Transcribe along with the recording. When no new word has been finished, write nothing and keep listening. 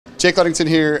Jake Ludington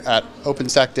here at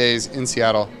OpenStack Days in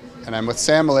Seattle, and I'm with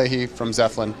Sam Melehy from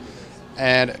Zefflin.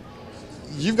 And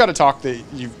you've got a talk that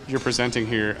you're presenting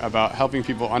here about helping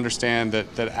people understand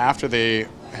that after they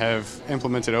have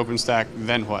implemented OpenStack,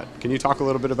 then what? Can you talk a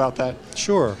little bit about that?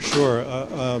 Sure.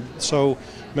 So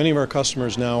many of our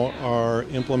customers now are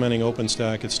implementing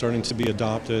OpenStack. It's starting to be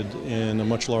adopted in a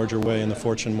much larger way in the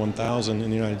Fortune 1000 in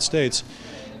the United States.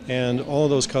 And all of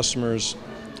those customers,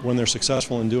 when they're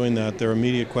successful in doing that, their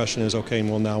immediate question is, okay,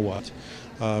 well, now what?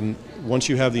 Once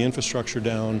you have the infrastructure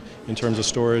down in terms of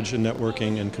storage and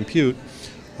networking and compute,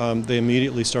 they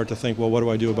immediately start to think, well, what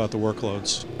do I do about the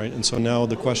workloads, right? And so now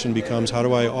the question becomes, how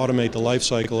do I automate the life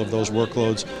cycle of those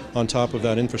workloads on top of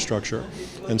that infrastructure?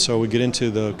 And so we get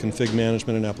into the config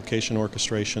management and application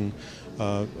orchestration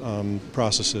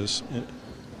processes.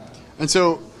 And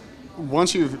so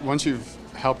once you've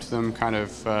helped them kind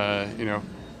of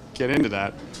get into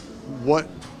that, what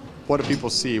do people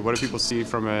see? What do people see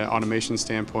from an automation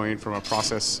standpoint, from a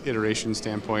process iteration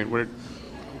standpoint?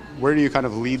 Where do you kind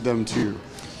of lead them to?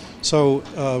 So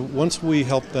once we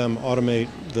help them automate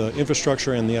the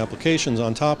infrastructure and the applications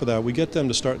on top of that, we get them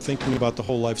to start thinking about the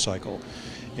whole life cycle.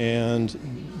 And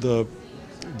the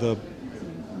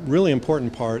really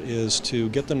important part is to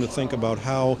get them to think about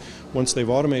how, once they've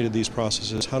automated these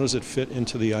processes, how does it fit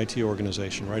into the IT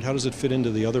organization, right? How does it fit into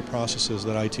the other processes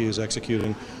that IT is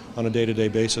executing on a day-to-day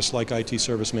basis, like IT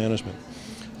service management?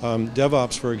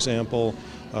 DevOps, for example,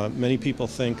 many people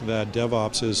think that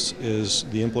DevOps is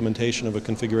the implementation of a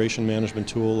configuration management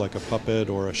tool like a Puppet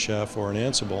or a Chef or an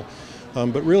Ansible.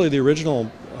 But really the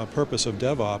original purpose of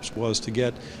DevOps was to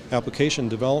get application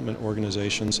development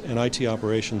organizations and IT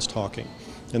operations talking.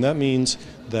 And that means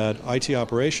that IT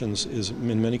operations is,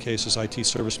 in many cases, IT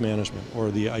service management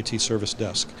or the IT service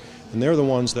desk. And they're the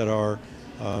ones that are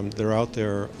out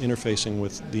there interfacing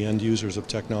with the end users of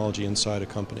technology inside a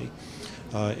company.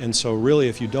 And so really,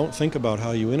 if you don't think about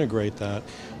how you integrate that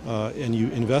and you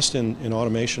invest in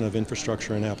automation of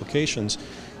infrastructure and applications,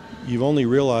 you've only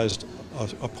realized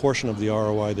a portion of the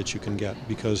ROI that you can get,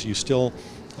 because you still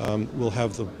will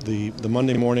have the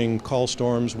Monday morning call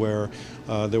storms where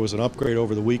there was an upgrade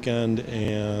over the weekend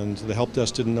and the help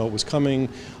desk didn't know it was coming,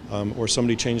 or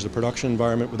somebody changed the production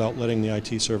environment without letting the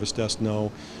IT service desk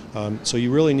know. So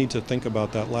you really need to think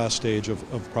about that last stage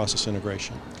of process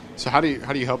integration. So how do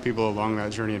you help people along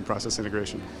that journey in process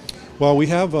integration? Well, we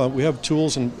have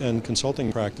tools and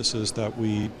consulting practices that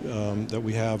we've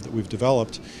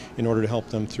developed in order to help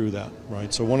them through that,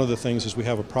 right? So one of the things is we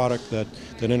have a product that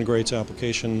integrates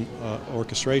application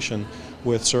orchestration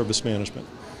with service management,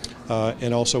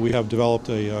 and also we have developed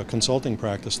a consulting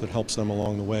practice that helps them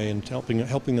along the way and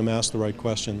helping them ask the right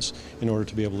questions in order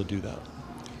to be able to do that.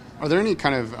 Are there any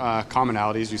kind of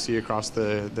commonalities you see across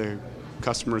the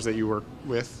customers that you work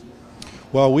with?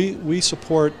 Well, we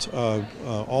support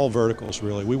all verticals,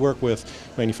 really. We work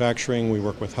with manufacturing, we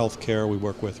work with healthcare, we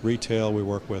work with retail, we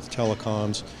work with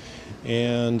telecoms,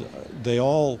 and they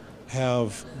all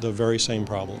have the very same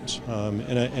problems.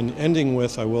 And ending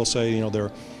with, I will say,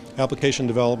 their application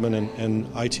development and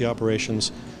IT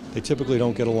operations, they typically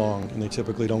don't get along and they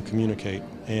typically don't communicate.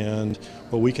 And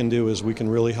what we can do is we can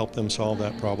really help them solve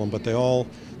that problem, but they all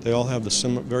have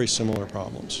the very similar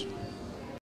problems.